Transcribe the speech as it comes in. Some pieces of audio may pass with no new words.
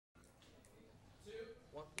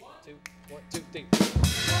One, two, 3.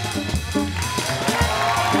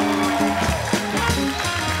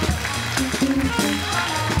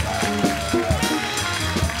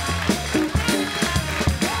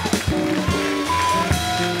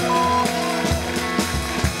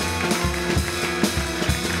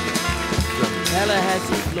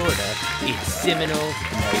 Tallahassee, Florida, it's Seminole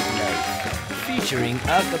Nightlife, featuring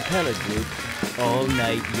a cappella group All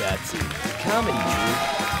Night Yahtzee, comedy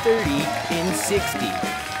troupe 30 in 60,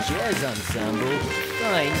 jazz ensemble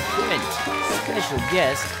Fine Print, special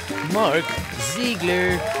guest Mark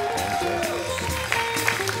Zeigler,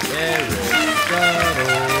 and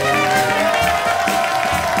Aristotle.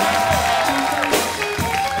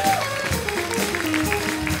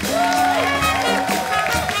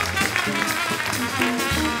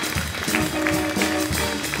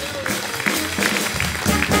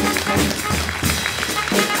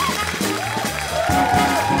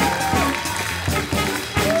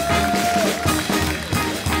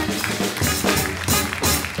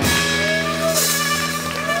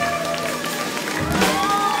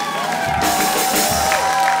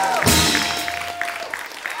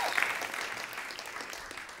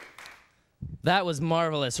 That was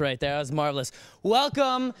marvelous right there. That was marvelous.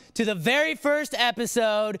 Welcome to the very first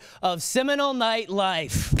episode of Seminole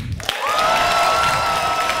Nightlife.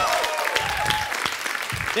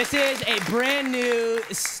 This is a brand new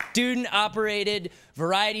student-operated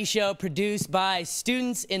variety show produced by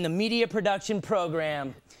students in the media production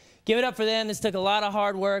program. Give it up for them. This took a lot of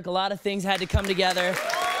hard work. A lot of things had to come together.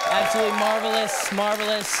 Absolutely marvelous,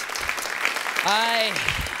 marvelous. I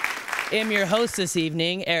am your host this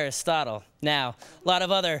evening, Aristotle. Now, a lot of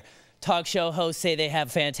other talk show hosts say they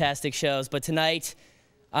have fantastic shows, but tonight,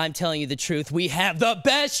 I'm telling you the truth, we have the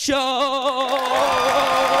best show! All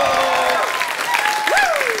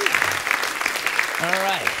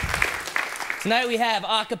right. Tonight we have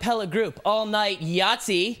a cappella group, All Night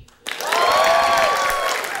Yahtzee,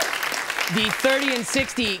 the 30 and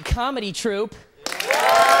 60 comedy troupe,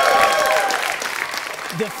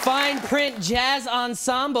 the Fine Print Jazz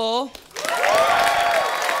Ensemble,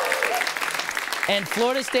 and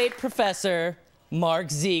Florida State professor Mark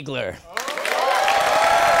Zeigler.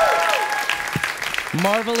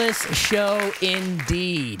 Marvelous show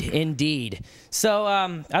indeed, indeed. So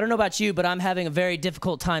I don't know about you, but I'm having a very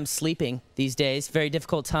difficult time sleeping these days, very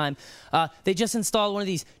difficult time. They just installed one of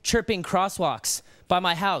these chirping crosswalks by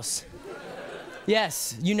my house.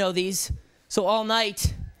 Yes, you know these. So all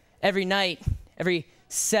night, every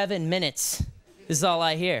 7 minutes, this is all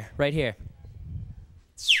I hear, right here.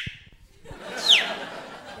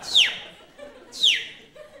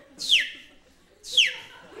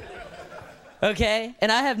 Okay?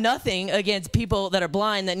 And I have nothing against people that are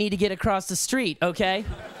blind that need to get across the street, okay?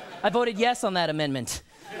 I voted yes on that amendment.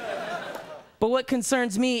 But what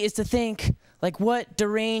concerns me is to think, like, what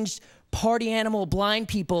deranged party animal blind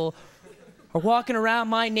people are walking around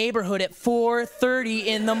my neighborhood at 4:30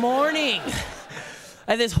 in the morning.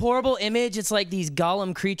 I have this horrible image. It's like these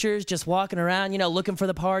golem creatures just walking around, you know, looking for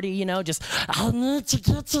the party, you know, just, I need to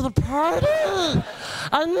get to the party.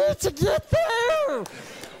 I need to get there.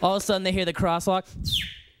 All of a sudden, they hear the crosswalk.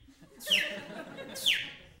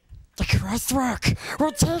 The crosswalk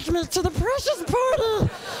will take me to the precious party.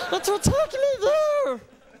 It will take me there.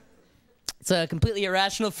 It's a completely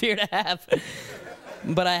irrational fear to have,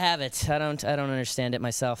 but I have it. I don't understand it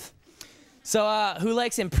myself. So, who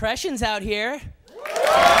likes impressions out here?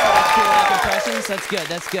 That's cool, like impressions. That's good.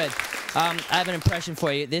 That's good. I have an impression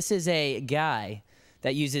for you. This is a guy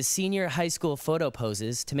that uses senior high school photo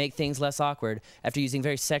poses to make things less awkward after using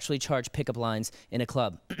very sexually charged pickup lines in a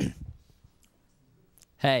club.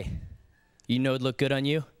 Hey, you know what'd look good on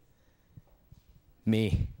you?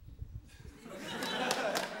 Me.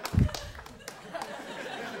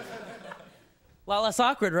 A lot less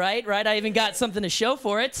awkward, right? Right? I even got something to show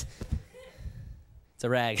for it. It's a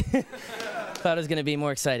rag. Thought it was gonna be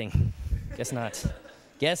more exciting. Guess not.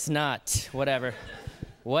 Guess not. Whatever.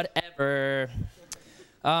 Whatever.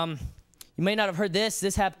 You may not have heard this.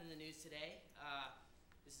 This happened in the news today.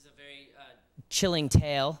 This is a very chilling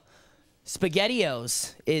tale.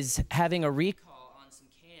 SpaghettiOs is having a recall on some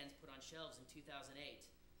cans put on shelves in 2008.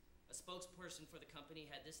 A spokesperson for the company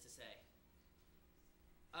had this to say.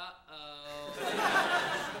 Uh-oh.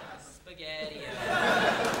 SpaghettiOs.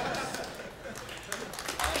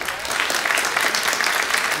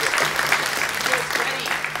 Just ready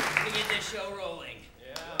to get this show rolling.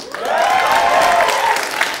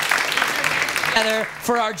 Together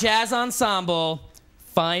for our jazz ensemble,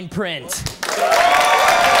 Fine Print.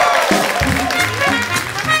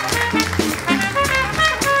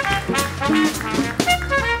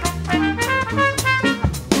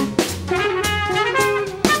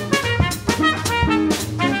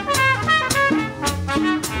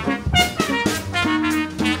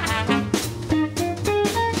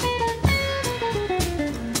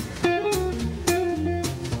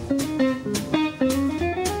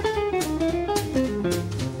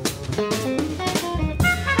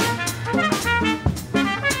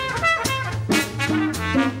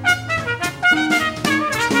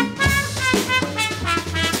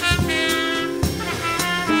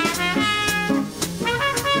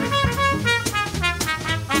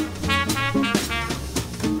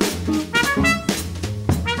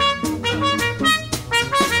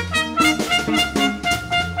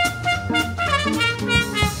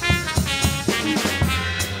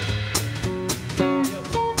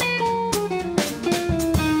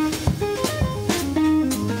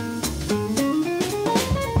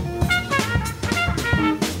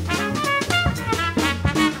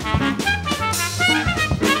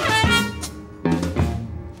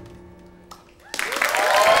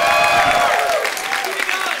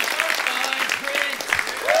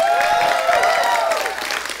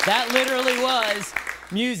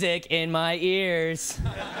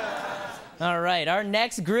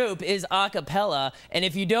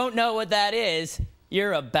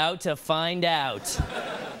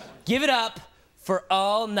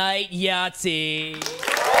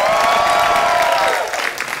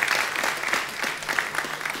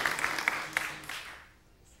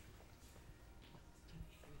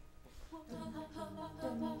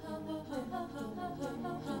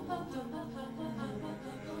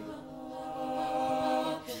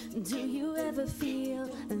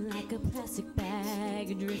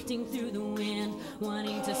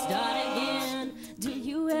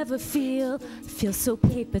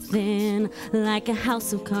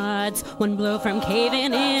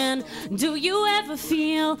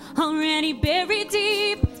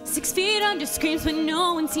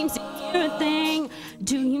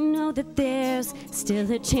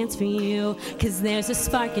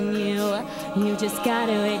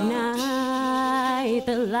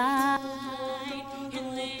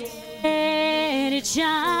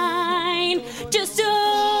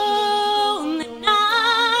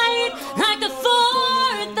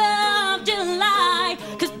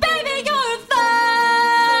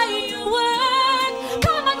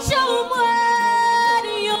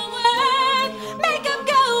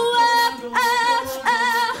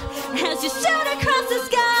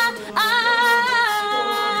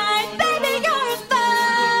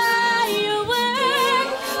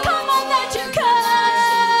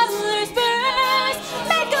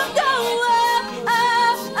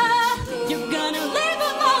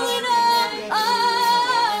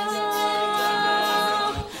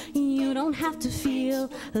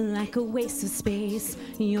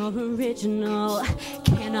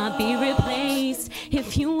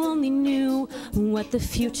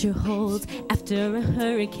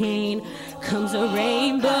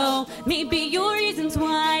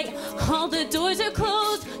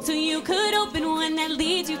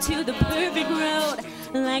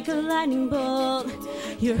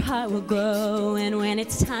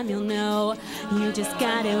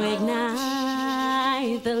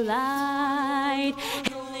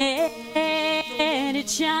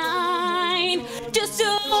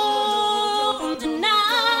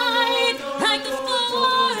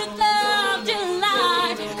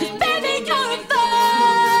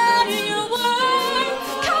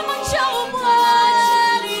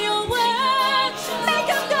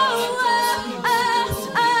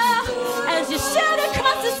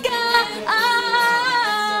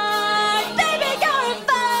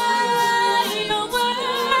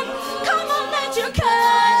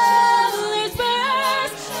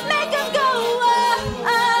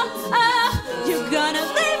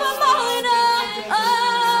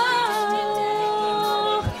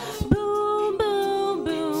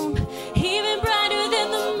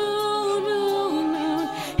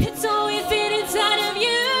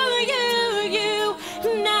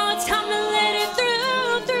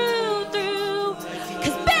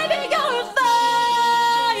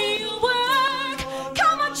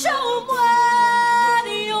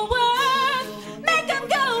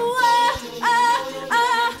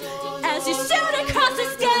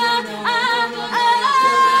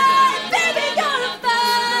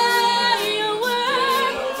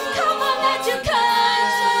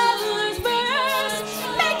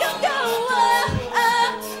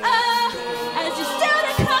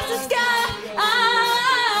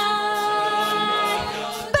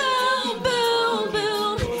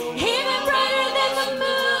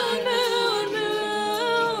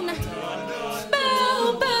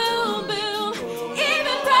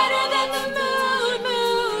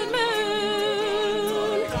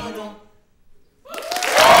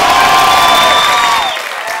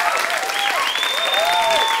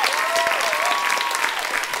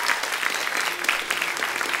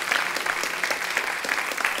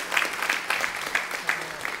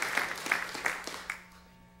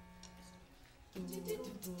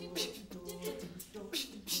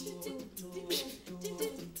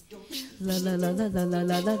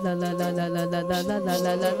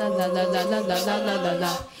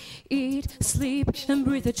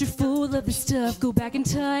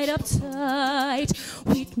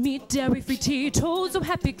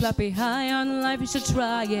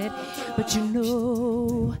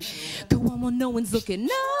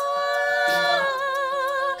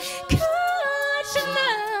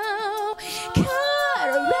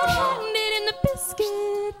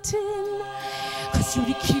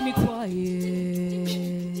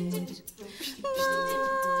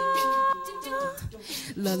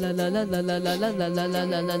 La la la la la la la la la la la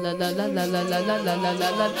la la la la la la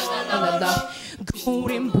la la la.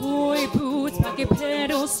 Golden boy boots, pocket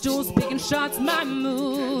pedals, stools, picking shots, my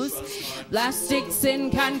moves. Plastics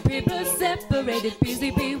and cotton paper separated,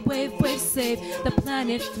 busy bee wave save the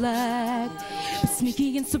planet flag.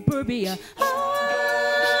 Sneaky in suburbia.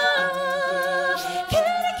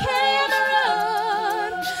 Kitty can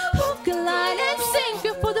run, hook, line, and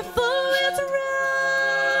sinker for the four-wheel to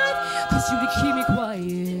ride. 'Cause you to keep me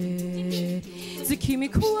quiet, to keep me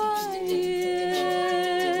quiet.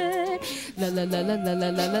 La la la la la la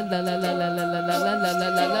la la la la la la la la la la la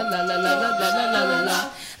la la la.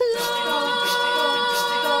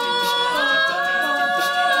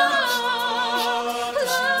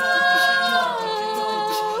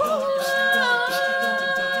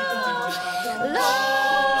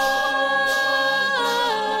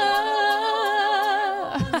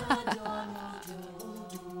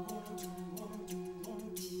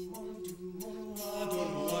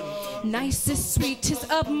 Nicest, sweetest,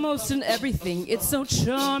 upmost in everything. It's so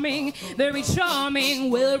charming, very charming.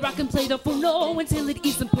 We'll rock and play the no until it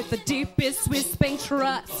eats and put the deepest whispering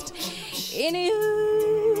trust in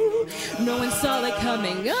you. No one saw it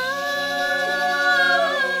coming.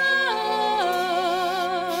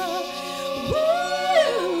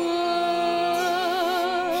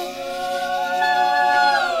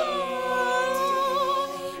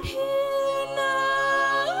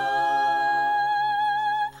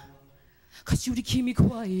 You to keep me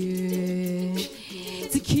quiet,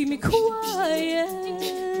 to keep me quiet.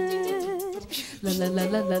 La la la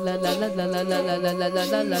la la la la la la la la la la la la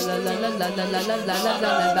la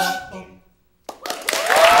la la.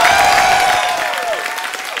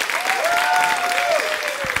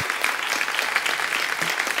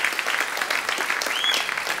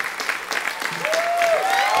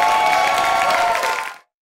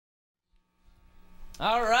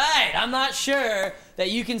 All right, I'm not sure that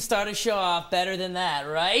you can start a show off better than that,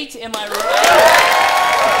 right? Am I right?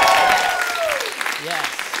 Yes.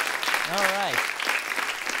 All right.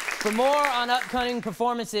 For more on upcoming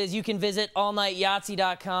performances, you can visit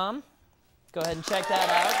allnightyahtzee.com. Go ahead and check that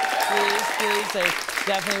out. Please. They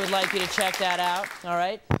definitely would like you to check that out. All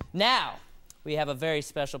right. Now, we have a very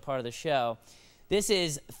special part of the show. This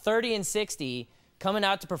is 30 and 60. Coming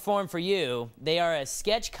out to perform for you. They are a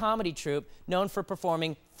sketch comedy troupe known for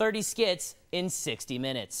performing 30 skits in 60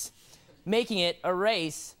 minutes, making it a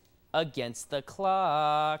race against the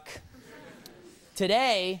clock.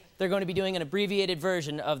 Today, they're going to be doing an abbreviated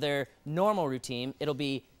version of their normal routine. It'll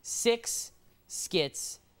be 6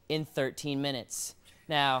 skits in 13 minutes.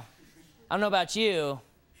 Now, I don't know about you.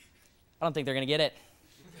 I don't think they're going to get it.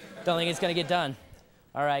 Don't think it's going to get done.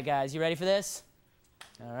 All right, guys, you ready for this?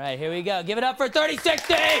 All right, here we go. Give it up for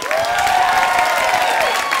 3060!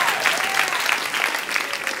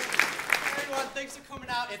 Everyone, thanks for coming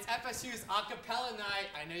out. It's FSU's acapella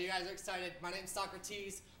night. I know you guys are excited. My name's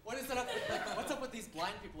Socrates. What's up with these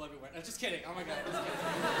blind people everywhere? No, just kidding. Oh my God, just kidding.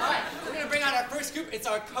 All right, we're gonna bring out our first group. It's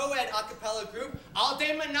our co-ed acapella group, All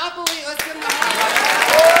Day Monopoly. Let's give them a hand.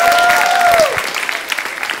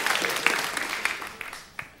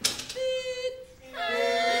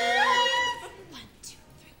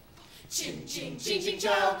 Ching ching ching ching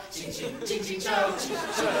chow, ching ching ching ching chow, ching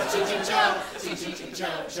ching ching chow, ching ching ching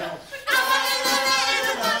chow chow.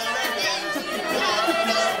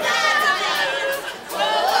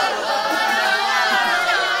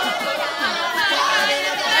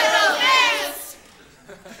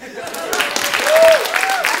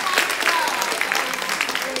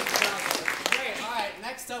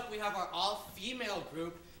 Next up, we have our all-female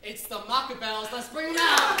group. It's the Macabelles. Let's bring them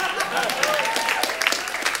out.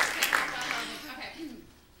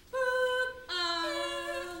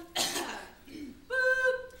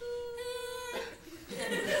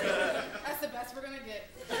 That's the best we're gonna get.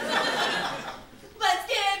 Let's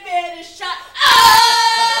give it a shot.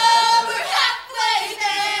 Oh, we're halfway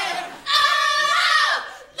there. Oh,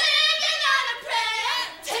 living on a prayer.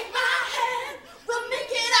 Take my hand, we'll make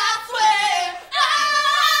it, I swear.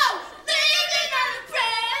 Oh, living on a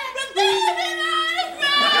prayer. We're living on a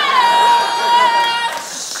prayer.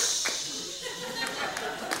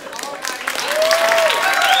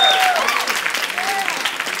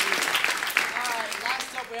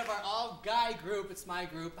 Last up, we have our all-guy group. It's my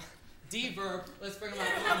group. D-Verb. Let's bring them out.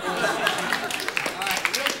 All right,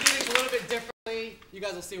 we're going to do things a little bit differently. You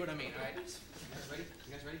guys will see what I mean, all right? You guys ready?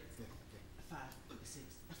 You guys ready? 5, 6,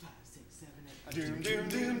 5, 6, I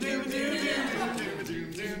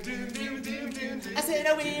said,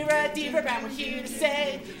 oh, we're a diva and we're here to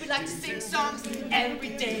say we like to sing songs every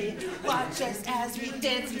day. Watch us as we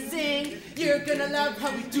dance and sing. You're gonna love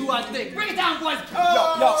how we do our thing. Bring it down, boys.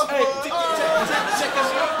 Yo, hey, check me.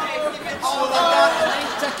 All I got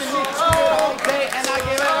is checking me all day, and I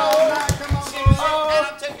give it all night. Come on, and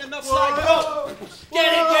I'm taking the flight. Go.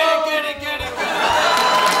 Get it, get it, get it, get it, get it.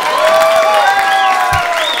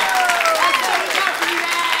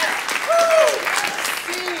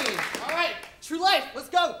 Let's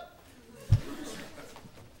go!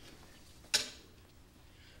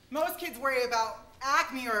 Most kids worry about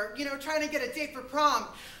acne or, trying to get a date for prom.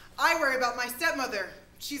 I worry about my stepmother.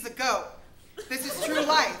 She's a goat. This is true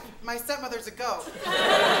life. My stepmother's a goat.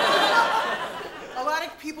 A lot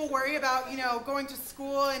of people worry about, going to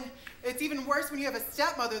school, and it's even worse when you have a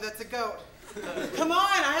stepmother that's a goat. Come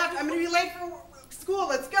on, I'm gonna be late for school.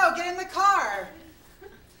 Let's go, get in the car.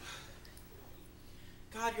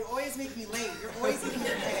 God, you always make me late. You're always eating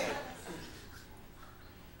your hay.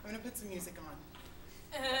 I'm gonna put some music on.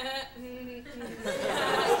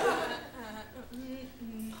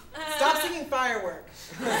 Stop singing Firework.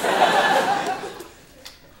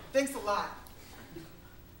 Thanks a lot.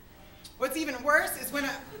 What's even worse is when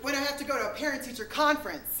I have to go to a parent-teacher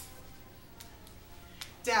conference.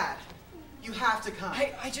 Dad, you have to come.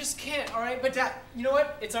 Hey, I just can't, all right? But Dad, You know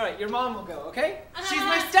what? It's all right. Your mom will go, okay? she's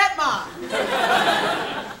my stepmom.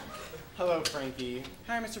 Hello, Frankie.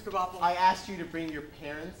 Hi, Mr. Kabapple. I asked you to bring your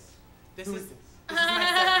parents. This Who is is this?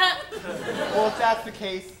 my Well, if that's the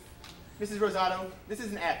case, Mrs. Rosado, this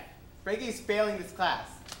is an F. Frankie is failing this class.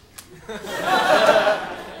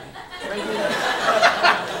 Frankie,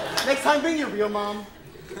 next time bring your real mom.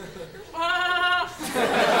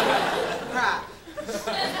 Crap.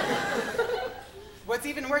 What's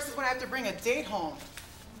even worse is when I have to bring a date home.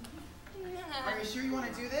 Are you sure you want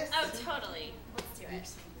to do this? Oh, totally. Let's do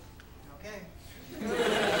it. Okay.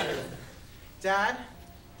 Dad,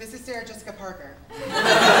 this is Sarah Jessica Parker. So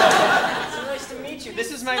nice to meet you.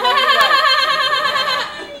 This is my lovely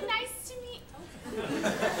wife. Nice to meet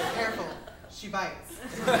you. Careful, she bites.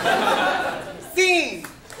 Scene!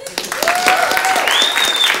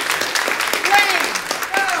 Blaine,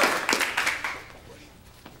 go!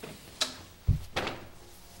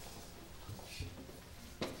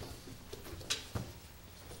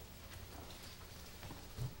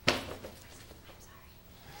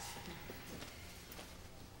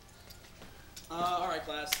 All right,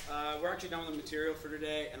 class. We're actually done with the material for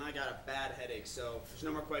today, and I got a bad headache, so if there's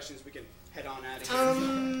no more questions, we can head on out of here.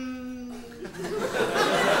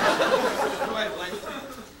 Go ahead, Blaine.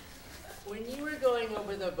 When you were going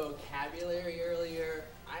over the vocabulary earlier,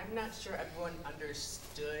 I'm not sure everyone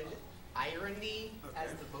understood irony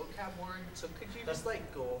as the vocab word, so could you just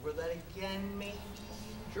go over that again, maybe?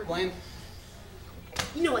 Sure, Blaine.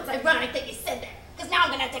 You know, it's ironic that you said that, because now I'm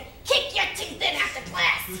going to have to kick your teeth in after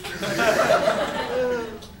class.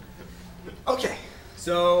 Okay,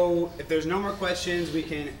 so if there's no more questions, we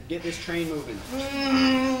can get this train moving.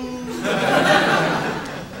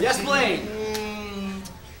 Yes, Blaine.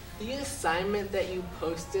 The assignment that you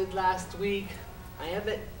posted last week, I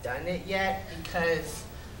haven't done it yet because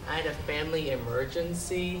I had a family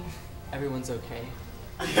emergency. Everyone's okay.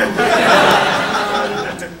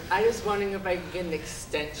 I was wondering if I could get an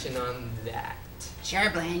extension on that. Sure,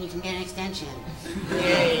 Blaine, you can get an extension.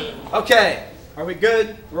 Yay. Okay, are we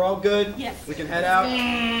good? We're all good? Yes. We can head out?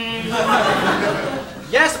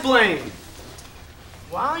 Yes, Blaine.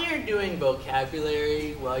 While you're doing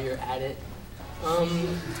vocabulary, while you're at it, do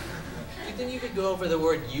you think you could go over the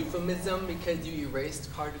word euphemism because you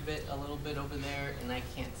erased part of it a little bit over there and I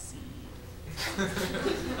can't see?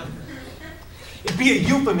 It'd be a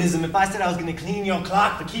euphemism if I said I was going to clean your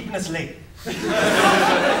clock for keeping us late.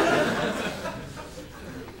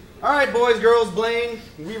 All right, boys, girls, Blaine,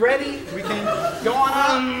 we ready? We can go on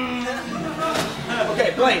out?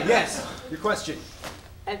 Okay, Blaine, yes, your question.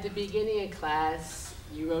 At the beginning of class,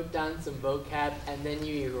 you wrote down some vocab and then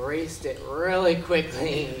you erased it really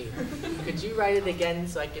quickly. Could you write it again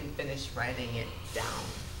so I can finish writing it down?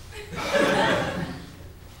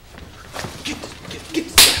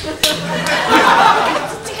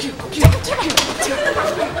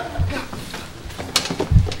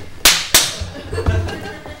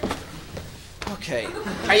 Okay,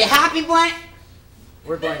 Are you happy, Blaine?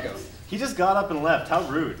 where'd Blaine go? He just got up and left. How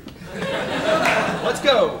rude. Let's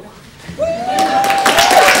go.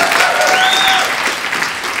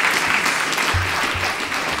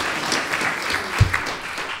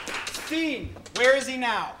 Scene, where is he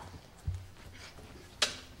now?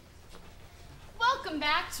 Welcome welcome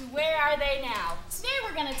back to Where Are They Now? Today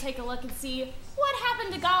we're going to take a look and see what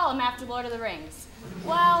happened to Gollum after Lord of the Rings.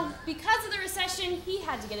 Well, because of the recession, he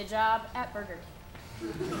had to get a job at Burger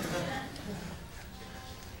King.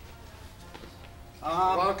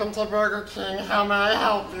 Welcome to Burger King. How may I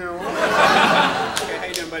help you? Okay, how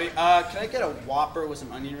you doing, buddy? Can I get a Whopper with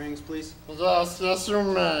some onion rings, please? Yes, you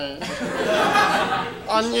may.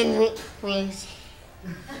 Onion rings.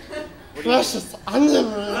 Precious onion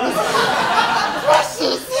rings.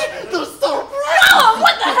 Precious. They're so precious. Oh,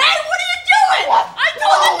 what the heck? What are you doing? I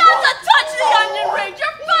told you not to touch the onion rings.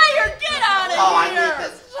 You're fired. Get out of Oh, I here. need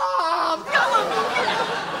this job.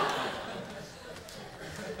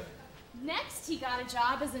 Next, he got a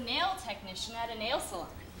job as a nail technician at a nail salon.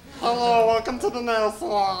 Hello, welcome to the nail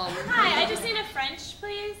salon. Hi, I just need a French,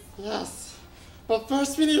 please. Yes. But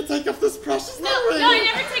first we need to take off this precious No, ring. no, I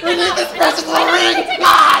never take We that need off. this precious I never ring. take it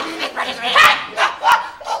Ah, I need this precious ring.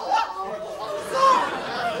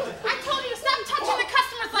 I told you to stop touching the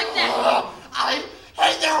customers like that. I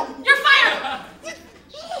hate you. You're fired.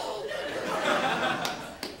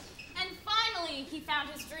 And finally, he found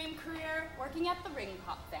his dream career working at the ring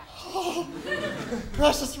pop factory. Oh,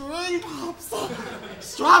 precious ring pops.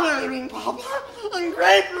 Strawberry ring pop. And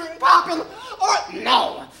grape ring pop. And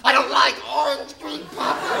no, I don't like orange green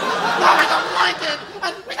pop. No, I don't like it.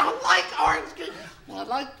 We don't like orange green. I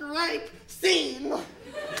like grape. Scene.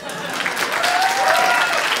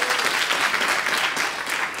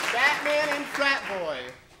 Batman and Frat Boy.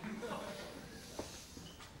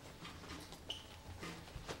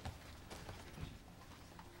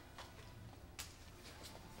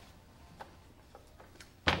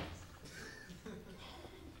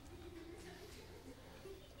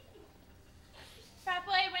 Frat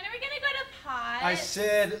boy, when are we gonna go to Pot? I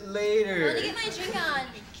said later. Let me get my drink on.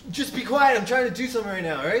 Just be quiet. I'm trying to do something right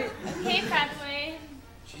now, all right? Okay, Frat boy.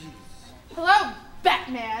 Hello,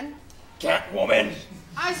 Batman. Catwoman.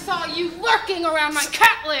 I saw you lurking around my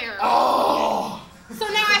cat lair. Oh. So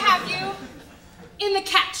now I have you in the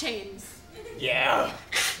cat chains. Yeah.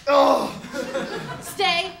 Oh.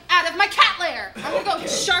 Stay out of my cat lair. I'm gonna go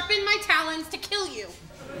sharpen my talons to kill you.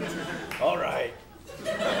 All right.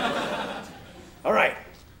 All right.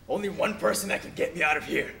 Only one person that can get me out of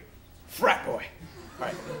here. Frat boy. All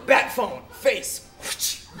right. Bat phone. Face.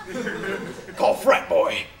 Call Frat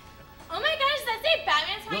boy. Oh my gosh, that's it.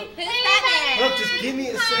 Batman's my Who's Batman? Look, just give me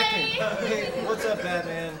a second. Hey, what's up,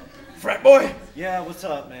 Batman? Frat boy? Yeah, what's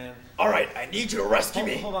up, man? All right, I need you to rescue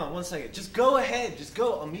me. Hold on 1 second. Just go ahead. Just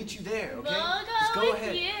go. I'll meet you there, okay? Just go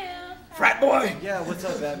ahead. Frat boy? Yeah, what's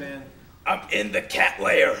up, Batman? I'm in the cat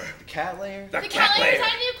lair. The cat lair? The cat lair. It's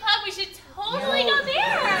our new club. We should totally go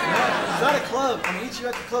there. It's not a club. I'll meet you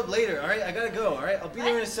at the club later, all right? I gotta go, all right? I'll be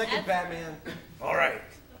there in a second, Batman. All right.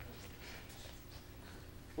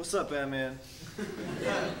 What's up, Batman?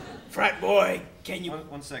 Frat boy, can you...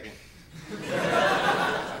 1 second.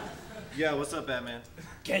 Yeah, what's up, Batman?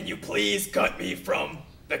 Can you please cut me from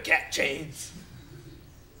the cat chains?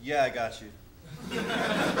 Yeah, I got you.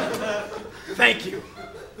 Thank you.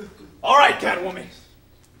 All right, Catwoman.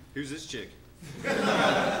 Who's this chick?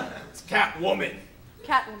 It's Catwoman.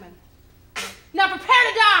 Catwoman. Now prepare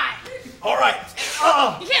to die. All right.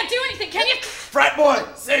 You can't do anything, can you? Frat boy,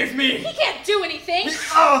 save me. He can't do anything.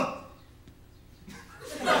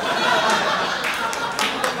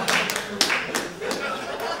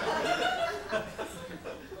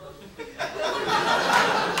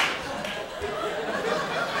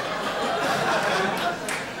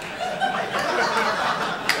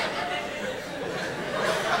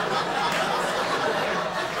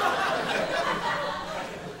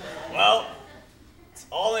 Well, it's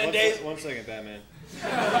all in a day's... 1 second, Batman.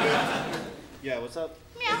 Yeah, what's up?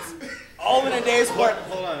 All in a day's work.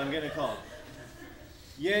 Hold on, I'm getting a call.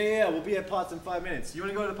 Yeah, we'll be at Potts in 5 minutes. You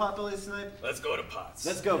want to go to Pot Bellies tonight? Let's go to Potts.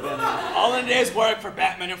 Let's go, Batman. All in a day's work for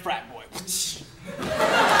Batman and Frat Boy. Shady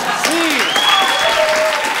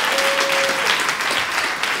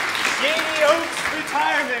Oaks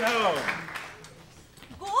Retirement Home.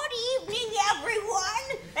 Good evening, everyone,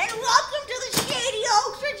 and welcome to the Shady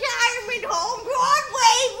Oaks Retirement Home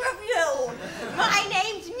Broadway Review. My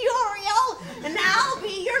name's Muriel, and I'll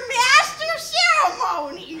be your master of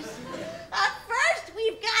ceremonies. Up first,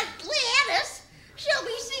 we've got Gladys. She'll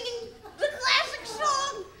be singing the classic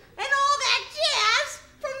song and all that jazz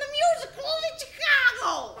from the musical in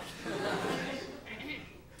Chicago.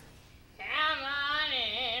 Come on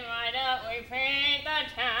in, why don't we paint the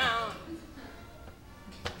town?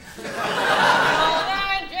 All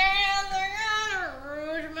that jazz, I gotta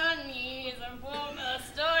rouge my knees and pull my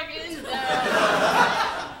stockings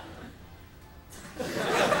down.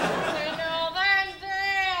 There's all that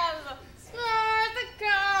jazz, start the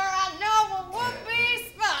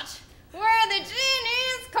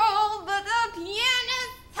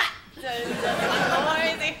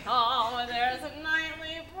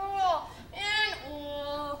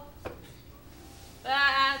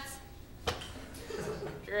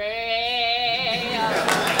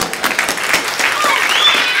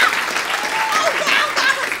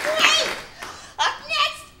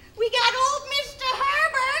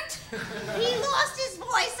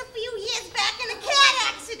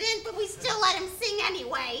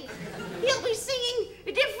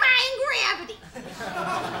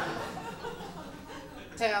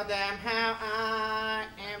tell them how I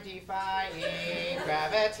am defying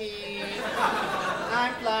gravity.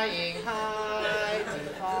 I'm flying high,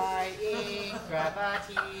 defying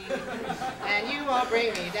gravity. And you won't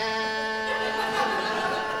bring me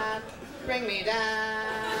down. Bring me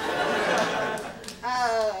down.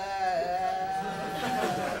 Oh,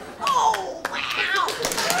 wow! We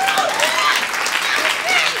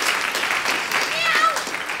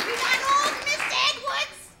got old Mr.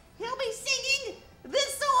 Edwards. He'll be singing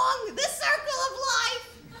this song, The Circle of Life,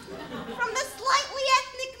 from the slightly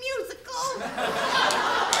ethnic musical,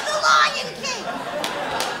 The Lion King.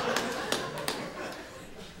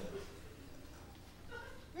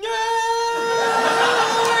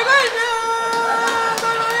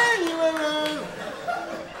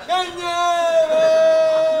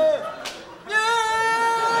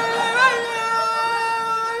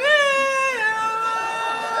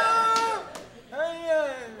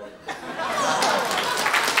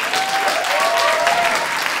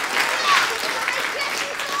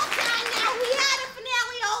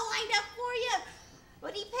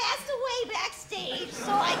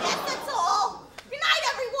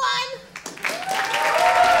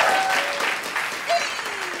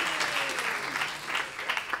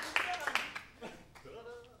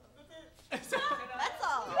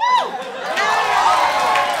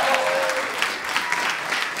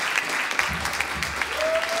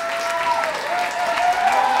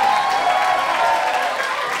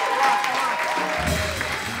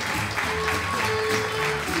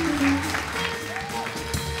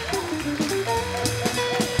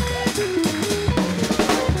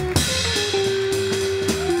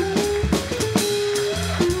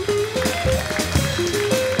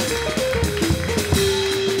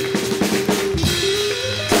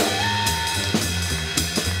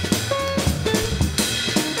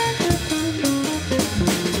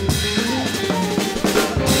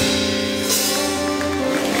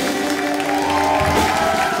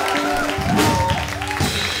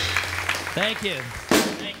 Thank you.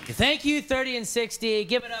 Thank you, 30 and 60.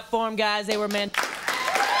 Give it up for them, guys. They were meant. Remember,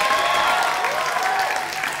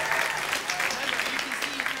 you can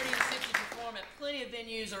see 30 and 60 perform at plenty of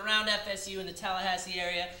venues around FSU in the Tallahassee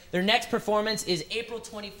area. Their next performance is April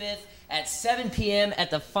 25th at 7 p.m.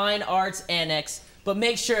 at the Fine Arts Annex. But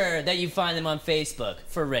make sure that you find them on Facebook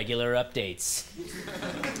for regular updates.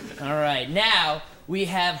 All right, now we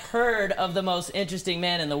have heard of the most interesting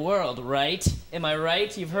man in the world, right? Am I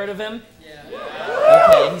right? You've heard of him? Yeah.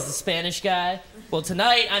 Okay, he's the Spanish guy. Well,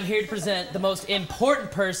 tonight I'm here to present the most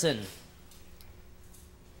important person.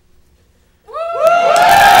 There we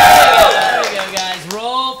go, guys.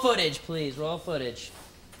 Roll footage, please. Roll footage.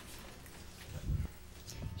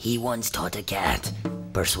 He once taught a cat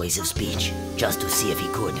persuasive speech just to see if he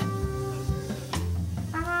could.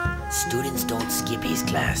 Students don't skip his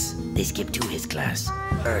class, they skip to his class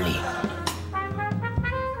early.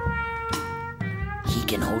 He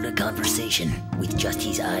can hold a conversation with just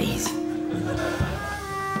his eyes. He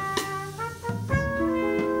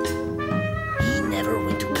never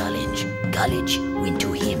went to college, college went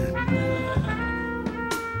to him.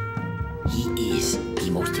 He is the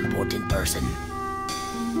most important person.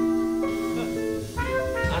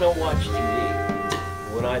 I don't watch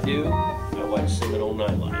TV. When I do, I watch Seminole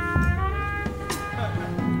nightlife.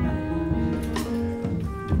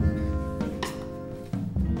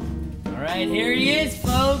 All right, here he is,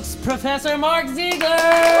 folks. Professor Mark Zeigler.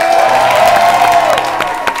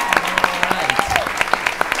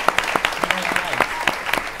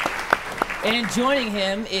 And joining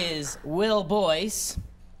him is Will Boyce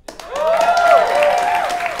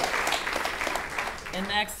and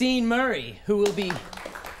Maxine Murray, who will be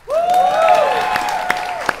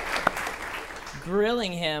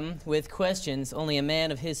grilling him with questions only a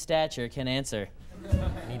man of his stature can answer.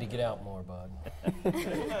 Need to get out more, bud.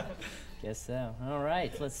 Guess so. All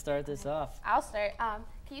right, let's start this off. I'll start. Can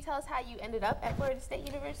you tell us how you ended up at Florida State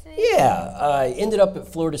University? Yeah, I ended up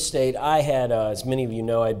at Florida State. I had, as many of you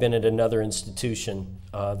know, I'd been at another institution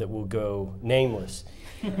that will go nameless.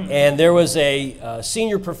 And there was a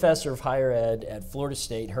senior professor of higher ed at Florida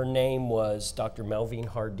State. Her name was Dr. Melvine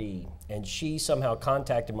Hardee, and she somehow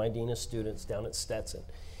contacted my dean of students down at Stetson.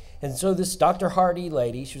 And so this Dr. Hardee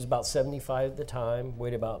lady, she was about 75 at the time,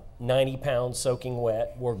 weighed about 90 pounds soaking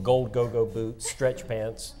wet, wore gold go-go boots, stretch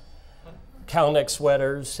pants, cowl neck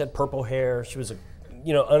sweaters, had purple hair. She was an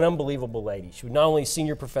unbelievable lady. She was not only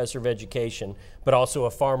senior professor of education, but also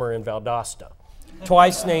a farmer in Valdosta.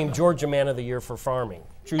 Twice named Georgia Man of the Year for farming.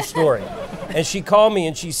 True story. And she called me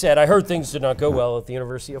and she said, I heard things did not go well at the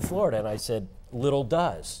University of Florida. And I said, little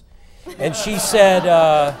does. And she said,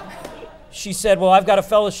 she said, well, I've got a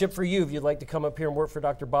fellowship for you if you'd like to come up here and work for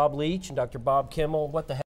Dr. Bob Leach and Dr. Bob Kimmel. What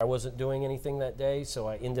the heck? I wasn't doing anything that day, so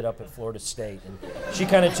I ended up at Florida State. And she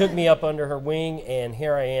kind of took me up under her wing, and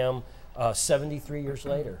here I am 73 years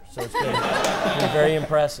later. So it's been very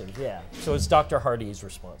impressive, yeah. So it's Dr. Hardy who's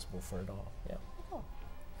responsible for it all, yeah.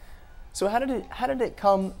 So how did it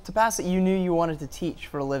come to pass that you knew you wanted to teach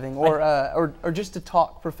for a living, or just to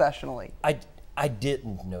talk professionally? I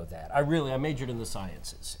didn't know that. I majored in the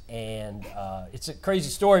sciences, and it's a crazy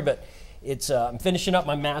story, but I'm finishing up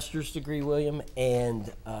my master's degree, William,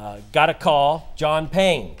 and got a call. John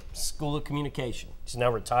Payne, School of Communication. He's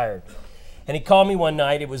now retired, and he called me one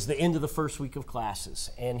night. It was the end of the first week of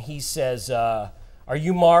classes, and he says, "Are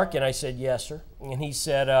you Mark?" And I said, "Yes, sir." And he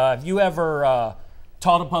said, "Have you ever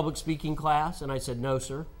taught a public speaking class?" And I said, "No,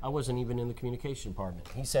 sir. I wasn't even in the communication department."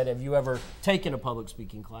 He said, "Have you ever taken a public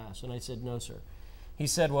speaking class?" And I said, "No, sir." He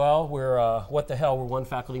said, "Well, what the hell, we're one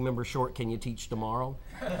faculty member short. Can you teach tomorrow?"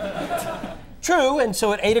 True, and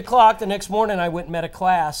so at 8 o'clock the next morning I went and met a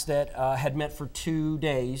class that had met for 2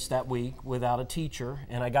 days that week without a teacher,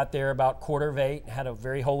 and I got there about 7:45, had a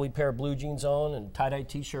very holy pair of blue jeans on and tie-dye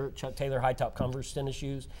t-shirt, Chuck Taylor high-top Converse tennis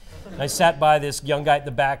shoes. And I sat by this young guy at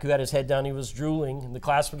the back who had his head down, he was drooling, and the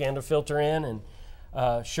class began to filter in, and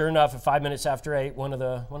sure enough, at 5 minutes after 8, one of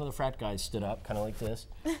the frat guys stood up, kind of like this.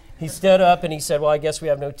 He stood up and he said, "Well, I guess we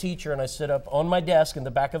have no teacher." And I stood up on my desk in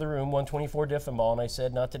the back of the room, 124 Diffenball, and I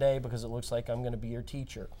said, "Not today, because it looks like I'm going to be your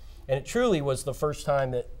teacher." And it truly was the first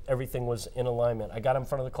time that everything was in alignment. I got in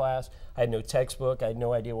front of the class. I had no textbook. I had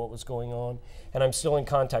no idea what was going on. And I'm still in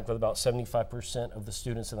contact with about 75% of the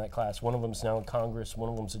students in that class. One of them is now in Congress. One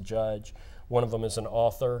of them is a judge. One of them is an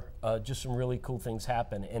author. Just some really cool things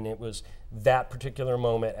happen. And it was that particular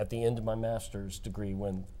moment at the end of my master's degree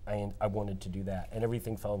when I wanted to do that. And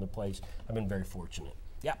everything fell into place. I've been very fortunate.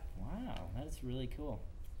 Yeah. Wow, that's really cool.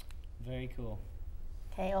 Very cool.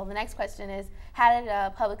 Okay, well, the next question is, how did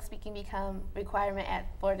public speaking become a requirement at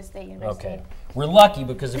Florida State University? Okay, we're lucky,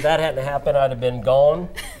 because if that hadn't happened, I'd have been gone,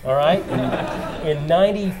 all right? In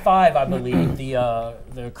 95, I believe, the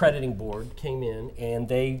accrediting board came in, and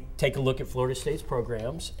they take a look at Florida State's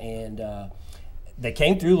programs, and they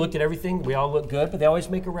came through, looked at everything. We all looked good, but they always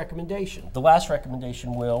make a recommendation. The last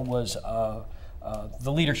recommendation, Will, was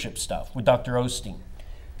the leadership stuff with Dr. Osteen.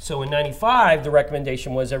 So in 95, the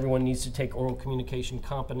recommendation was everyone needs to take oral communication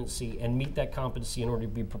competency and meet that competency in order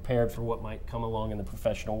to be prepared for what might come along in the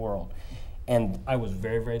professional world. And I was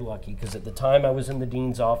very, very lucky, because at the time I was in the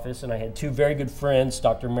dean's office, and I had 2 very good friends,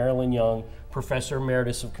 Dr. Marilyn Young, Professor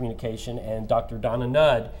Emeritus of Communication, and Dr. Donna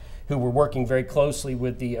Nudd, who were working very closely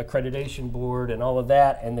with the accreditation board and all of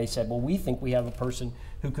that, and they said, well, we think we have a person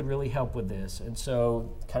who could really help with this. And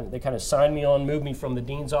so they kind of signed me on, moved me from the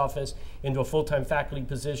dean's office into a full-time faculty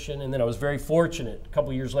position, and then I was very fortunate a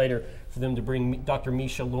couple years later for them to bring Dr.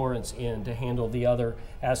 Misha Lawrence in to handle the other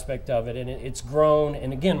aspect of it. And it's grown,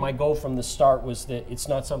 and again, my goal from the start was that it's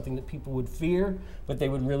not something that people would fear, but they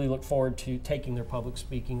would really look forward to taking their public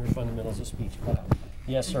speaking or fundamentals of speech class.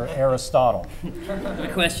 Yes, sir, Aristotle.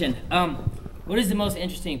 Good question. What is the most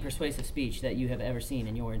interesting persuasive speech that you have ever seen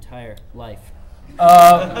in your entire life?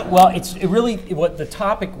 Well, what the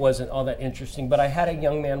topic wasn't all that interesting, but I had a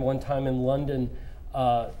young man one time in London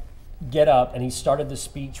get up, and he started the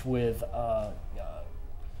speech with, I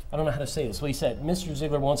don't know how to say this, but he said, "Mr.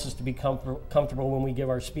 Zeigler wants us to be comfortable when we give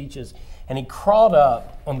our speeches," and he crawled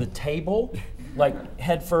up on the table, like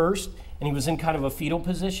head first, and he was in kind of a fetal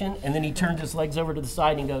position, and then he turned his legs over to the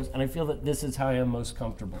side and he goes, "And I feel that this is how I am most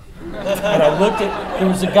comfortable." And I looked there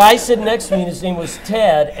was a guy sitting next to me, and his name was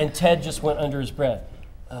Ted, and Ted just went under his breath,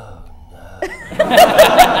 "Oh no." And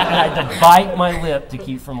I had to bite my lip to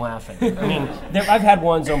keep from laughing. I mean, I've had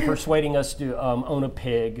ones on persuading us to own a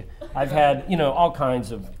pig. I've had, all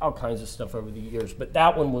kinds of stuff over the years, but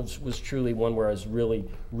that one was truly one where I was really,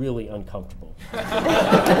 really uncomfortable.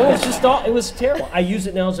 It was terrible. I use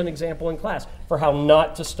it now as an example in class for how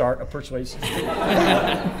not to start a persuasive speech.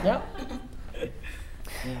 Yeah.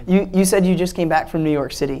 You said you just came back from New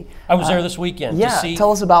York City. I was there this weekend. Yeah, to see,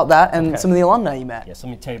 tell us about that and some of the alumni you met. Yes,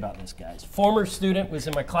 let me tell you about this, guys. Former student was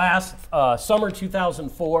in my class, summer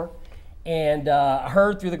 2004. And I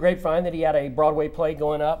heard through the grapevine that he had a Broadway play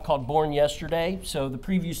going up called Born Yesterday. So the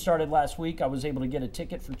preview started last week. I was able to get a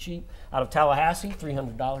ticket for cheap out of Tallahassee,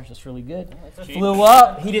 $300. That's really good. That's Flew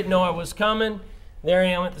up. He didn't know I was coming. There I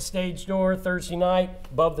am at the stage door Thursday night.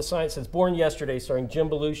 Above the sign says Born Yesterday, starring Jim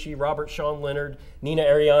Belushi, Robert Sean Leonard, Nina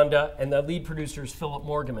Arianda, and the lead producer is Philip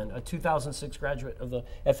Morgan, a 2006 graduate of the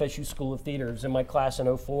FSU School of Theater. He was in my class in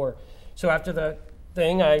 04. So after the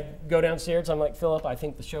thing, I go downstairs. I'm like, Philip, I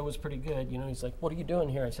think the show was pretty good. You know, he's like, what are you doing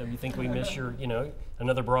here? I said, you think we missed your, you know,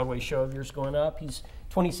 another Broadway show of yours going up? He's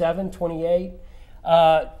 27, 28.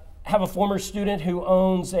 Have a former student who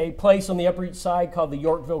owns a place on the Upper East Side called the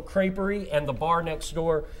Yorkville Creperie and the bar next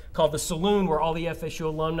door called the Saloon, where all the FSU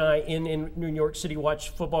alumni in New York City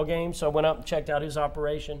watch football games. So I went up and checked out his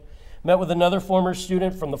operation. Met with another former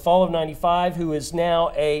student from the fall of '95 who is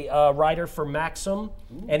now a writer for Maxim,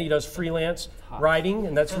 and he does freelance writing,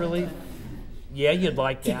 and that's really, yeah, you'd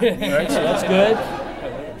like that. All right, so that's good.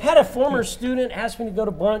 Had a former student ask me to go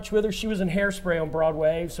to brunch with her. She was in Hairspray on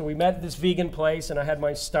Broadway, so we met at this vegan place, and I had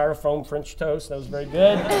my styrofoam French toast. That was very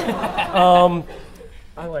good.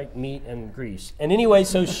 I like meat and grease. And anyway,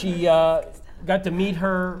 so she got to meet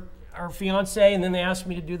her fiance, and then they asked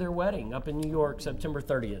me to do their wedding up in New York, September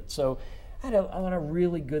 30th. So I had a lot of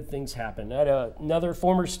really good things happen. I had another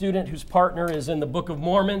former student whose partner is in the Book of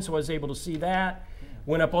Mormon, so I was able to see that.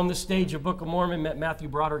 Went up on the stage of Book of Mormon, met Matthew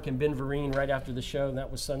Broderick and Ben Vereen right after the show, and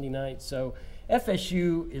that was Sunday night. So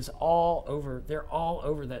FSU is all over. They're all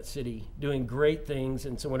over that city doing great things.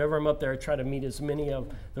 And so whenever I'm up there, I try to meet as many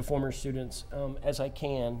of the former students as I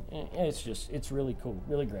can. And it's really cool,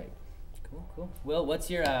 really great. Cool, cool. Will, what's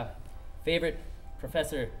your favorite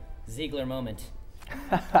Professor Zeigler moment?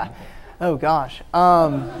 Oh, gosh.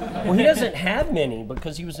 Well, he doesn't have many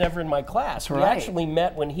because he was never in my class. We Right. actually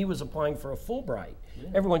met when he was applying for a Fulbright.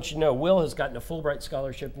 Everyone should know Will has gotten a Fulbright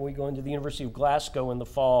scholarship, and we go into the University of Glasgow in the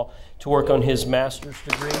fall to work on his master's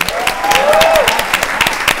degree.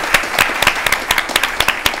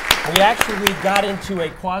 We actually got into a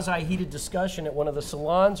quasi-heated discussion at one of the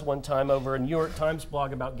salons one time over a New York Times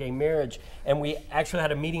blog about gay marriage, and we actually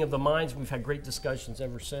had a meeting of the minds. We've had great discussions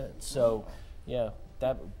ever since. So, yeah,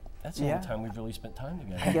 that's the only time we've really spent time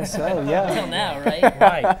together. I guess so, yeah. Until now, right?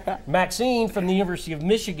 Right. Maxine from the University of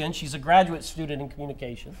Michigan, she's a graduate student in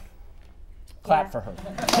communication. Clap for her.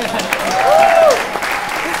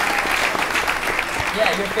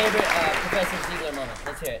 Yeah, your favorite Professor Zeigler moment.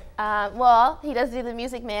 Let's hear it. Well, he does do the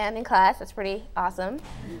Music Man in class. That's pretty awesome.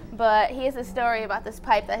 But he has a story about this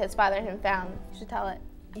pipe that his father and him found. You should tell it.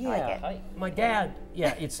 Yeah, I like it. my dad,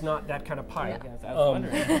 it's not that kind of pipe. Yeah, I was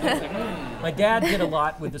wondering. My dad did a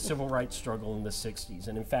lot with the civil rights struggle in the 60s,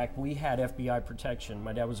 and in fact, we had FBI protection.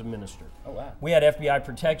 My dad was a minister. Oh, wow. We had FBI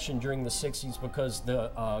protection during the 60s because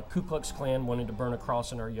the Ku Klux Klan wanted to burn a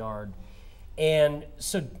cross in our yard. And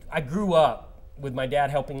so I grew up with my dad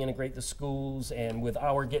helping integrate the schools, and with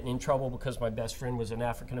our getting in trouble because my best friend was an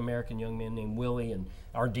African-American young man named Willie, and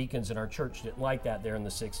our deacons in our church didn't like that there in the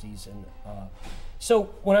 60s. And so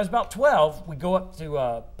when I was about 12, we go up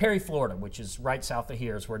to Perry, Florida, which is right south of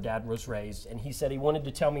here, is where Dad was raised. And he said he wanted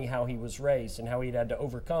to tell me how he was raised and how he'd had to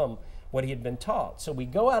overcome what he had been taught. So we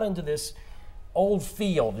go out into this old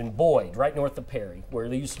field in Boyd, right north of Perry, where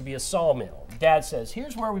there used to be a sawmill. Dad says,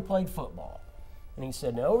 here's where we played football. And he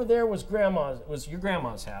said, now over there was your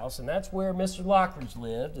grandma's house, and that's where Mr. Lockridge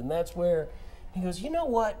lived, and that's where, he goes, you know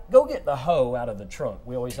what, go get the hoe out of the trunk.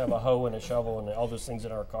 We always have a hoe and a shovel and all those things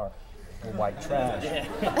in our car. White trash.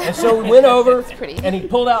 And so we went over, and he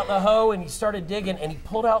pulled out the hoe, and he started digging, and he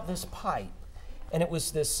pulled out this pipe. And it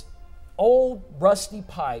was this old, rusty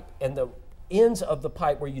pipe, and the ends of the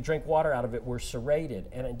pipe where you drink water out of it were serrated.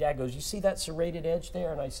 And Dad goes, you see that serrated edge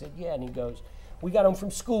there? And I said, yeah. And he goes, we got home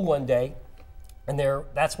from school one day, and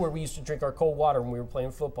that's where we used to drink our cold water when we were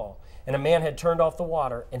playing football. And a man had turned off the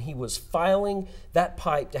water, and he was filing that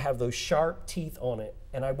pipe to have those sharp teeth on it.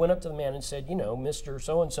 And I went up to the man and said, you know, Mr.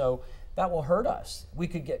 So-and-so, that will hurt us. We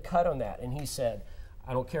could get cut on that. And he said,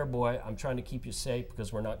 I don't care, boy. I'm trying to keep you safe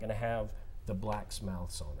because we're not going to have the black's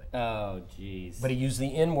mouths on it. Oh, jeez. But he used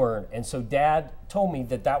the N word. And so Dad told me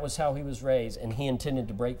that that was how he was raised, and he intended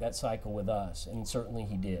to break that cycle with us. And certainly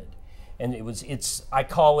he did. And I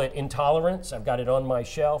call it intolerance. I've got it on my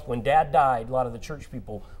shelf. When Dad died, a lot of the church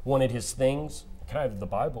people wanted his things. Can I have the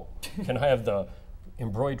Bible? Can I have the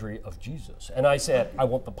embroidery of Jesus? And I said, I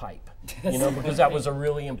want the pipe, because that was a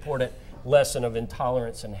really important lesson of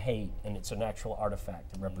intolerance and hate, and it's an actual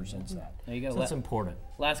artifact that represents that. There you go. So that's important.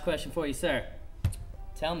 Last question for you, sir.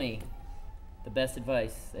 Tell me the best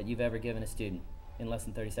advice that you've ever given a student in less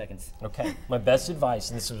than 30 seconds. Okay, my best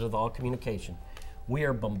advice, and this is with all communication, we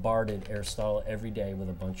are bombarded, Aristotle, every day with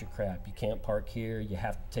a bunch of crap. You can't park here, you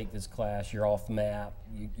have to take this class, you're off map,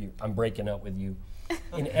 I'm breaking up with you.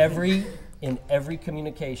 In every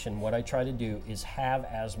communication, what I try to do is have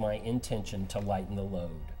as my intention to lighten the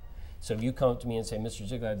load. So if you come up to me and say, Mr.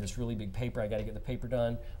 Zeigler, I have this really big paper, I got to get the paper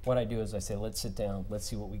done, what I do is I say, let's sit down, let's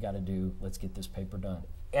see what we got to do, let's get this paper done.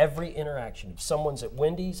 every interaction. If someone's at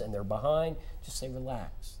Wendy's and they're behind, just say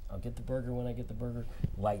relax. I'll get the burger when I get the burger.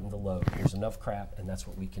 Lighten the load. There's enough crap, and that's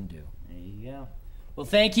what we can do. There you go. Well,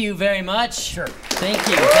 thank you very much. Sure. Thank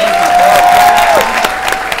you.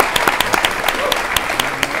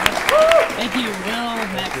 Thank you, Will,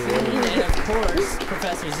 Maxine, and of course,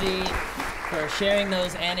 Professor Z, for sharing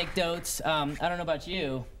those anecdotes. I don't know about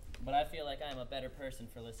you, but I feel like I'm a better person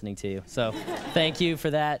for listening to you. So thank you for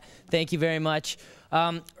that. Thank you very much.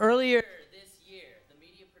 Earlier this year, the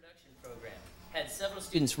Media Production Program had several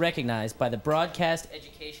students recognized by the Broadcast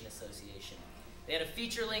Education Association. They had a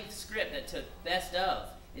feature-length script that took best of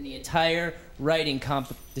in the entire writing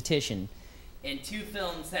competition, and 2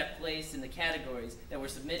 films that placed in the categories that were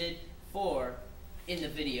submitted for in the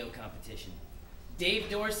video competition. Dave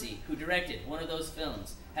Dorsey, who directed one of those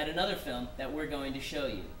films, had another film that we're going to show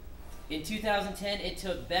you. In 2010, it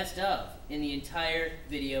took best of in the entire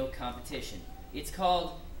video competition. It's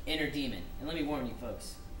called Inner Demon. And let me warn you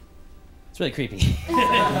folks, it's really creepy.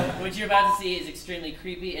 What you're about to see is extremely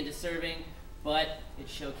creepy and disturbing, but it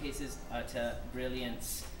showcases utter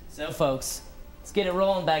brilliance. So folks, let's get it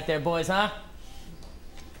rolling back there, boys, huh?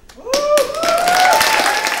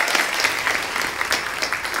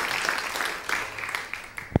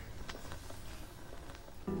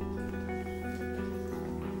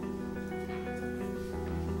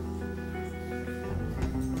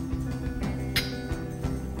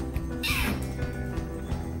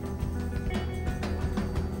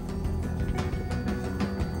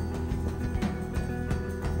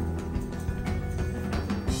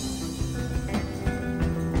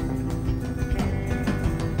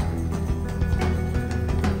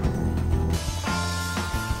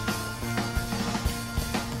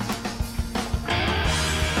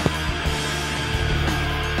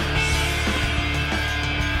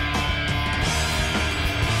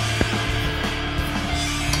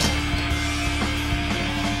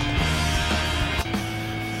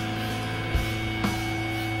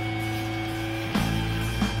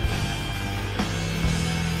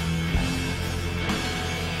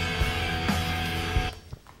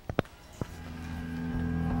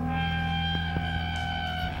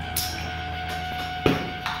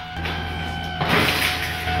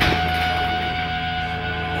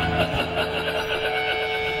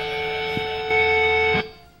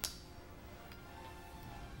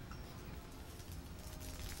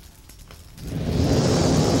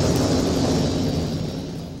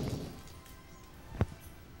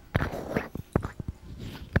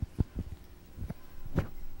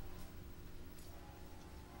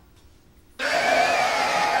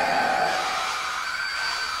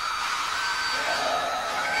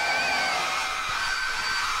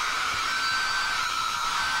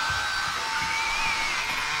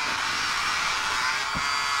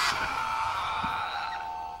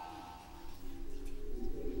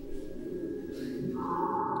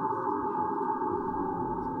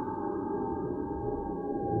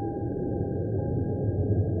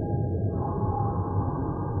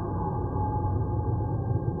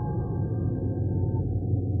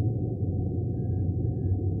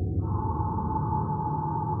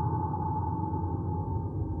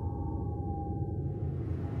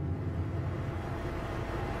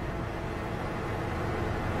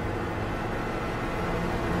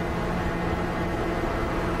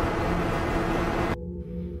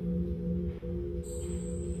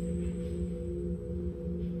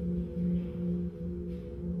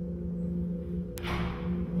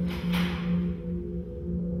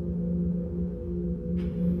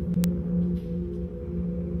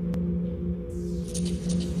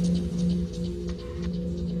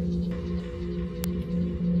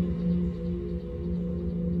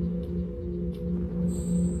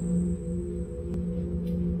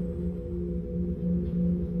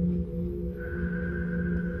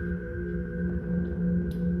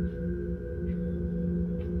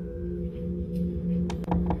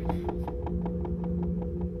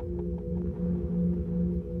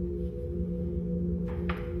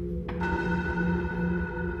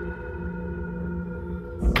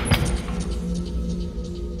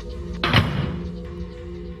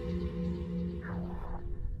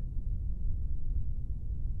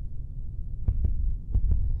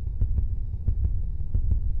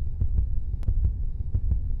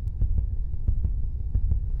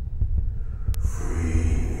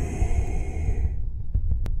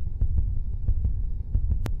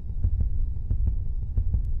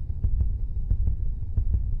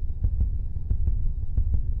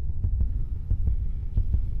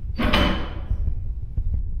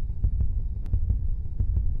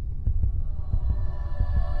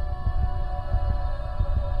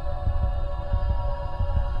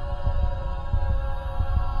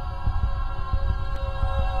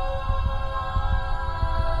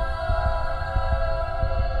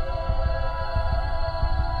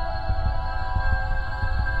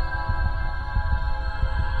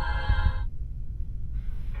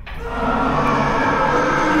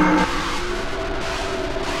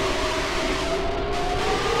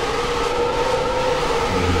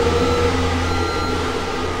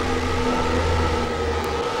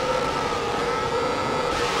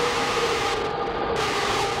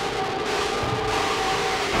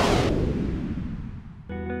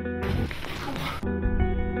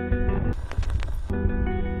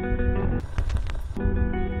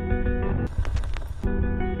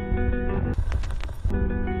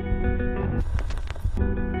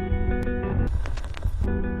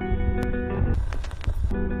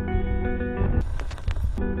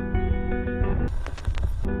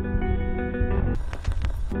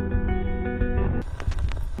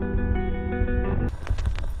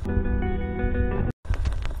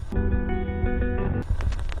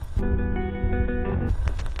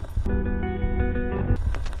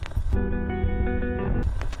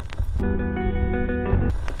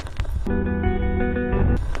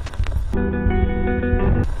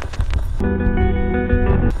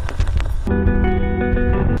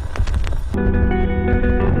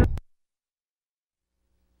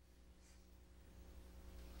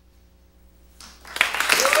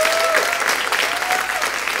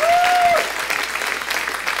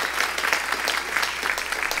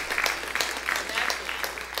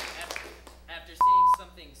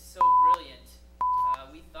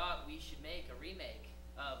 remake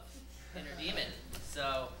of Inner Demon.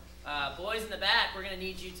 So, boys in the back, we're going to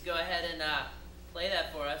need you to go ahead and play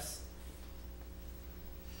that for us.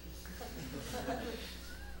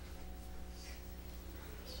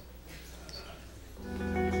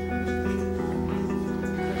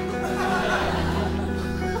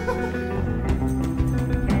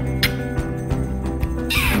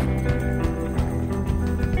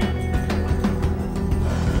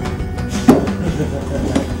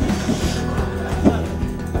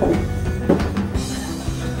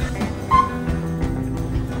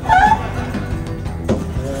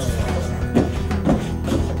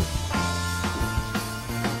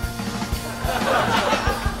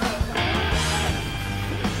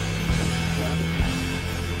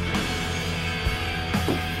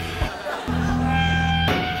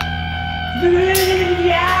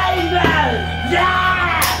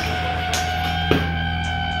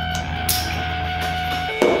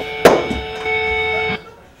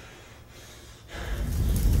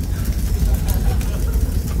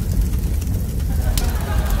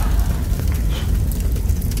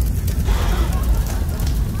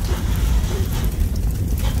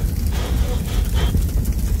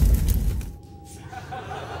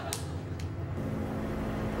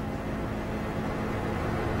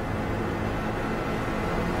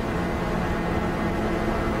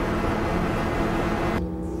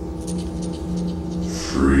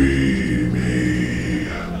 Free me.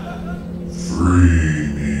 Free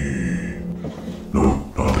me.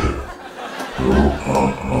 No, not there. No,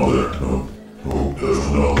 not there. No, no,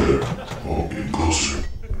 definitely not there. Oh, get closer.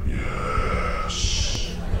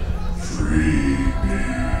 Yes. Free me.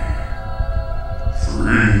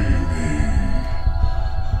 Free me.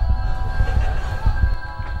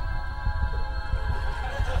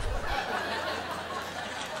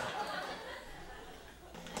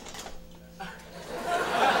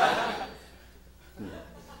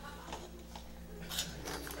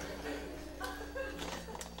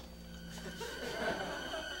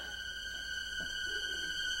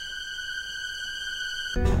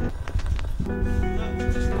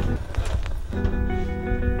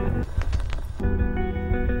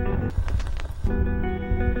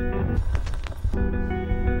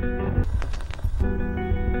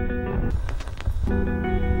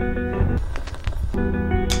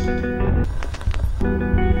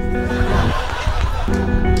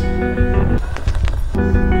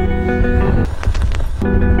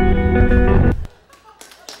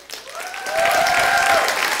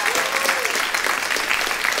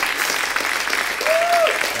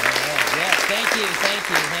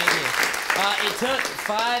 It took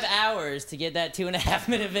 5 hours to get that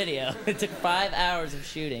 2.5-minute video. It took 5 hours of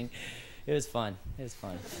shooting. It was fun. It was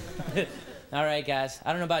fun. All right, guys.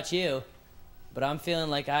 I don't know about you, but I'm feeling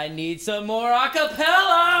like I need some more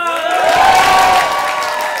acapella.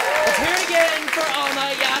 Let's hear it again for All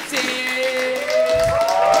Night Yahtzee.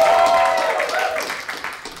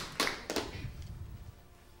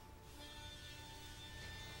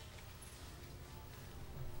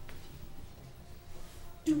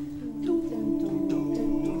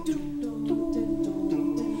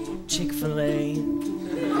 Chick-fil-A.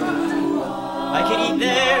 I can eat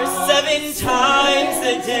there 7 times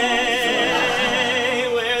a day,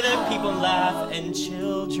 where the people laugh and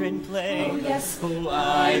children play. Oh, yes. Oh,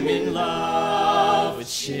 I'm in love with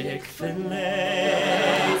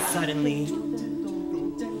Chick-fil-A. Suddenly,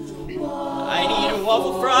 I need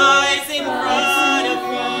waffle fries in front of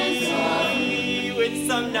me, with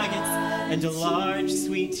some nuggets and a large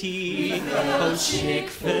sweet tea. Oh,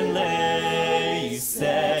 Chick-fil-A, you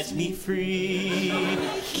set me free.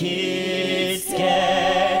 Kids,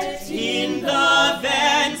 get in the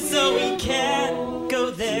van so we can go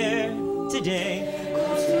there today.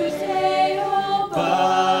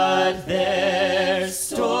 But their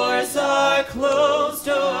stores are closed,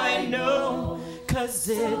 oh I know, 'cause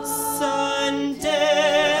it's Sunday.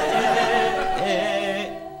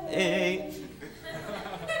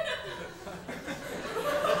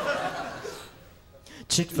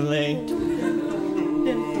 Chick-fil-A.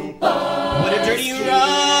 What a dirty,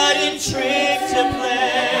 rotten trick to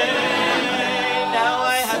play. Now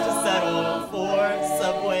I have to settle for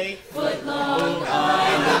Subway. Oh,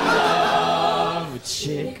 I'm in love with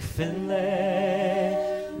Chick-fil-A.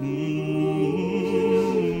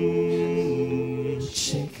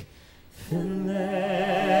 Chick-fil-A.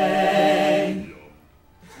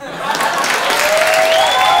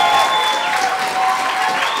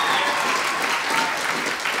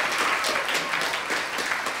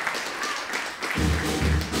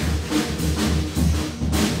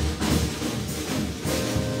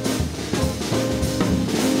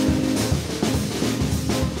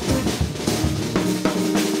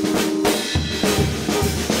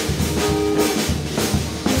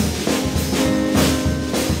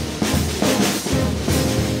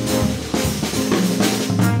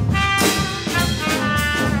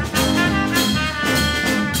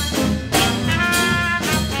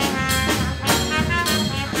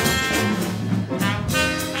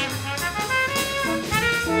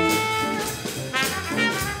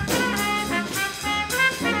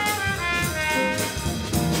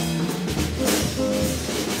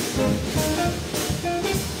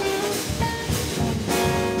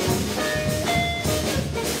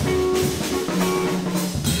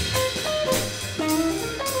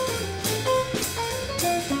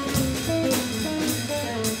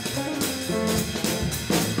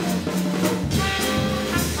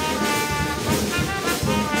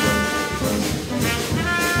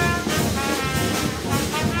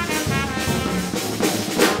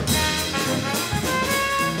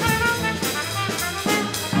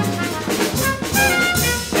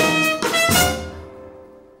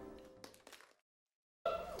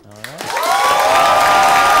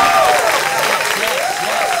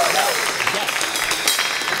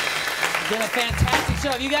 been a fantastic show.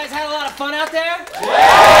 Have you guys had a lot of fun out there?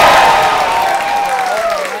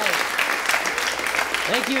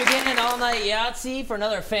 Thank you again, All Night Yahtzee, for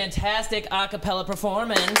another fantastic a cappella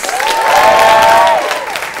performance.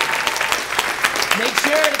 Make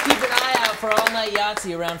sure to keep an eye out for All Night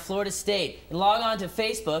Yahtzee around Florida State and log on to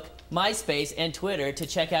Facebook, MySpace, and Twitter to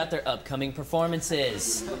check out their upcoming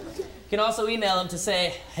performances. You can also email them to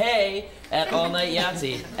say hey at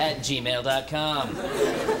allnightyahtzee@gmail.com.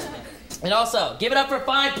 And also, give it up for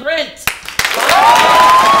Fine Print!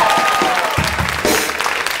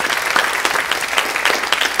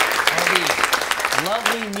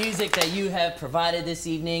 Lovely music that you have provided this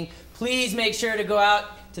evening. Please make sure to go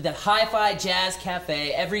out to the Hi-Fi Jazz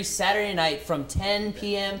Cafe every Saturday night from 10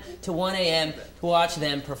 p.m. to 1 a.m. to watch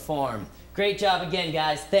them perform. Great job again,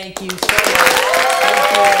 guys. Thank you so much.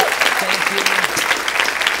 Thank you.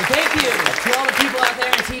 And thank you to all the people out there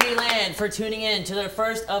in TV land for tuning in to their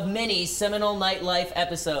first of many Seminole Nightlife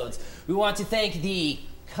episodes. We want to thank the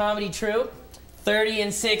comedy troupe, 30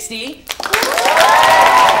 and 60.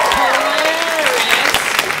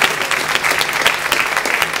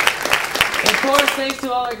 Of course, thanks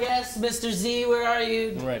to all our guests. Mr. Z, where are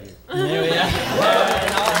you? I'm right here. There we are.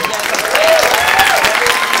 And all our guests.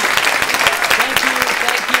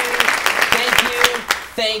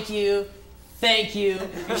 Thank you.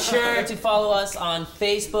 Be sure to follow us on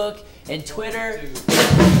Facebook and Twitter.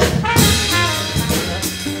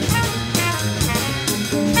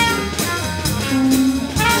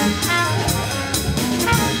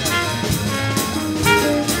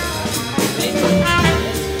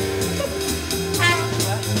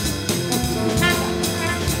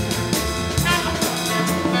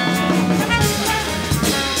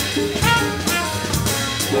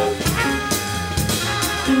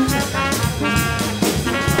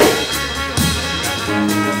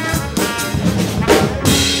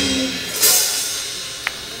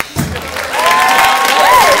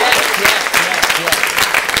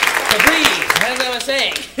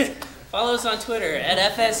 Follow us on Twitter at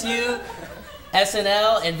FSU,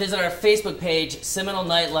 SNL, and visit our Facebook page, Seminole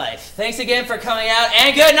Nightlife. Thanks again for coming out,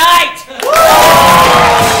 and good night!